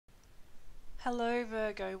Hello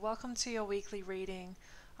Virgo, welcome to your weekly reading.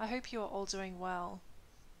 I hope you are all doing well.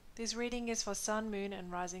 This reading is for Sun, Moon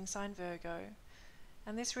and Rising sign Virgo.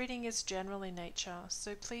 And this reading is general in nature,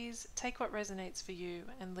 so please take what resonates for you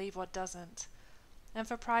and leave what doesn't. And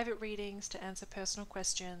for private readings to answer personal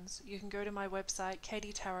questions, you can go to my website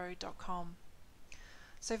katietarot.com.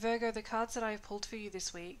 So Virgo, the cards that I have pulled for you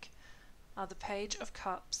this week are the Page of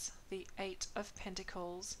Cups, the Eight of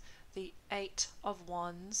Pentacles, the Eight of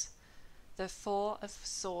Wands, the Four of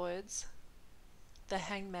Swords, the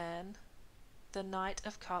Hangman, the Knight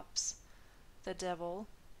of Cups, the Devil,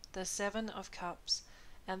 the Seven of Cups,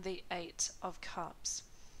 and the Eight of Cups.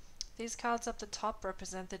 These cards up the top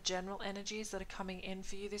represent the general energies that are coming in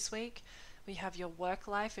for you this week. We have your work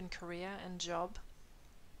life and career and job,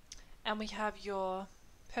 and we have your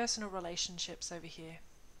personal relationships over here.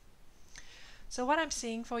 So what I'm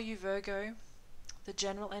seeing for you, Virgo, the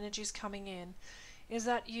general energies coming in, is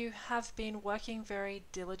that you have been working very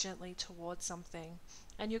diligently towards something,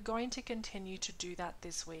 and you're going to continue to do that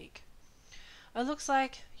this week. It looks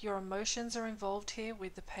like your emotions are involved here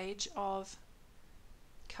with the Page of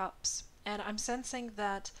Cups, and I'm sensing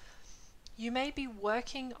that you may be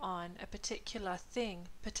working on a particular thing,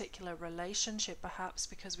 particular relationship perhaps,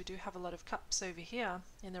 because we do have a lot of cups over here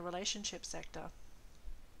in the relationship sector.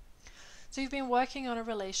 So you've been working on a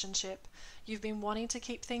relationship, you've been wanting to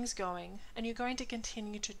keep things going, and you're going to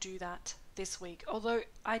continue to do that this week. Although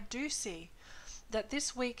I do see that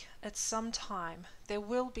this week at some time there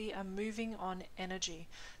will be a moving on energy.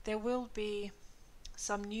 There will be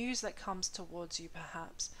some news that comes towards you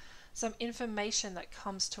perhaps, some information that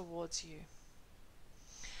comes towards you.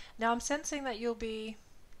 Now I'm sensing that you'll be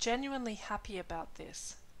genuinely happy about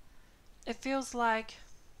this. It feels like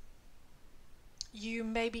you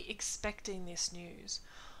may be expecting this news.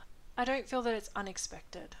 I don't feel that it's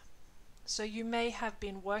unexpected. So you may have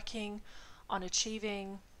been working on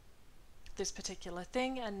achieving this particular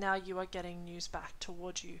thing, and now you are getting news back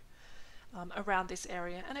toward you around this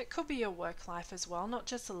area. And it could be your work life as well, not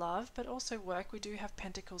just love, but also work. We do have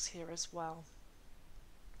pentacles here as well.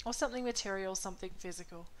 Or something material, something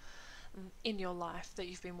physical in your life that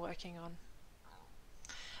you've been working on.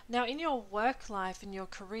 Now in your work life, in your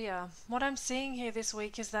career, what I'm seeing here this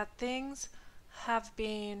week is that things have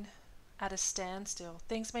been at a standstill.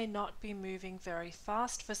 Things may not be moving very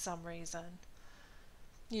fast for some reason.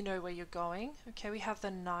 You know where you're going. Okay, we have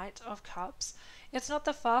the Knight of Cups. It's not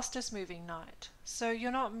the fastest moving knight, so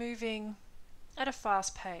you're not moving at a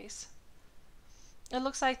fast pace. It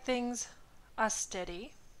looks like things are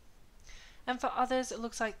steady, and for others it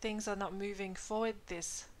looks like things are not moving forward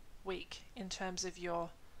this week in terms of your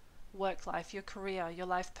work life, your career, your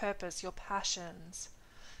life purpose, your passions,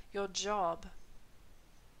 your job.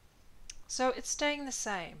 So it's staying the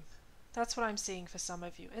same. That's what I'm seeing for some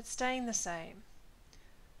of you. It's staying the same.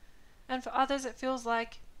 And for others it feels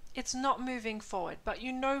like it's not moving forward, but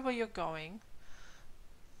you know where you're going.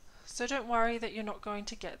 So don't worry that you're not going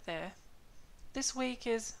to get there. This week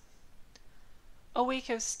is a week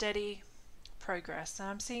of steady progress, and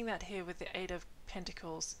I'm seeing that here with the Eight of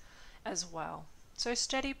Pentacles as well. So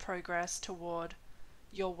steady progress toward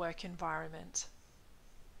your work environment.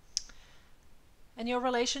 And your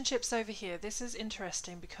relationships over here, this is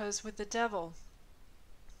interesting because with the Devil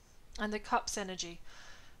and the Cups energy,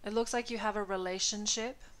 it looks like you have a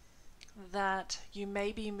relationship that you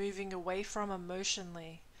may be moving away from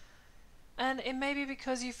emotionally. And it may be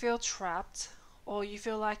because you feel trapped, or you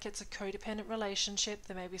feel like it's a codependent relationship.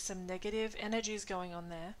 There may be some negative energies going on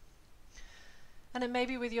there. And it may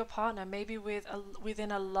be with your partner, maybe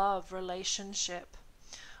within a love relationship,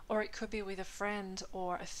 or it could be with a friend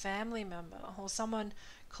or a family member or someone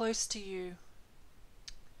close to you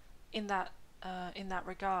in that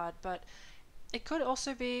regard. But it could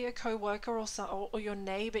also be a co-worker or your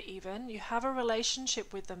neighbor even. You have a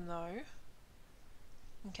relationship with them though,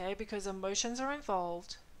 okay, because emotions are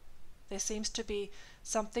involved. There seems to be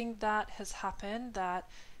something that has happened that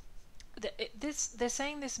they're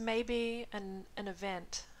saying this may be an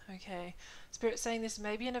event, okay? Spirit's saying this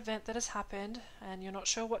may be an event that has happened and you're not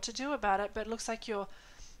sure what to do about it, but it looks like you're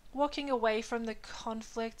walking away from the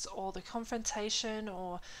conflict or the confrontation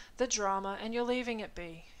or the drama, and you're leaving it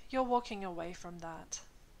be. You're walking away from that.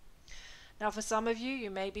 Now for some of you,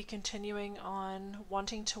 you may be continuing on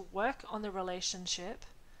wanting to work on the relationship.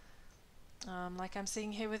 Like I'm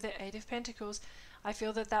seeing here with the Eight of Pentacles, I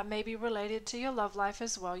feel that that may be related to your love life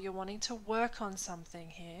as well. You're wanting to work on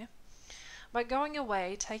something here. But going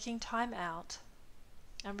away, taking time out,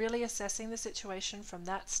 and really assessing the situation from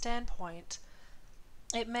that standpoint,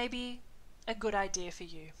 it may be a good idea for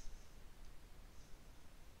you.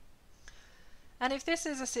 And if this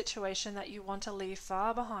is a situation that you want to leave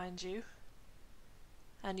far behind you,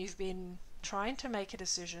 and you've been trying to make a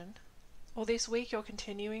decision, or this week you're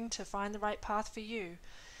continuing to find the right path for you,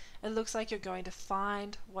 it looks like you're going to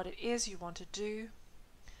find what it is you want to do,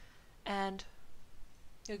 and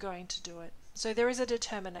you're going to do it. So there is a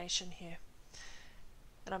determination here.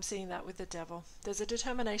 And I'm seeing that with the devil. There's a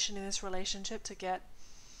determination in this relationship to get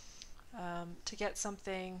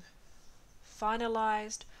something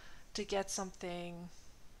finalized, to get something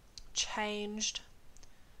changed.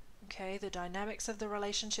 Okay, the dynamics of the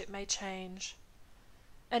relationship may change.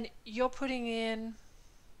 And you're putting in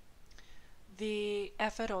the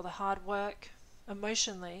effort or the hard work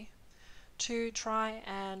emotionally to try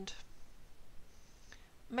and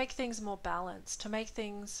make things more balanced, to make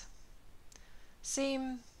things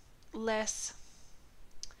seem less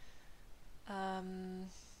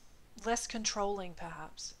controlling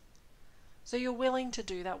perhaps. So you're willing to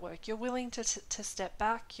do that work. You're willing to step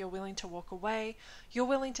back. You're willing to walk away. You're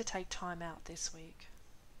willing to take time out this week.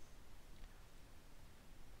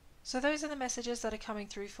 So those are the messages that are coming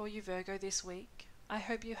through for you, Virgo, this week. I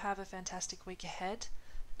hope you have a fantastic week ahead,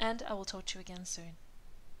 and I will talk to you again soon.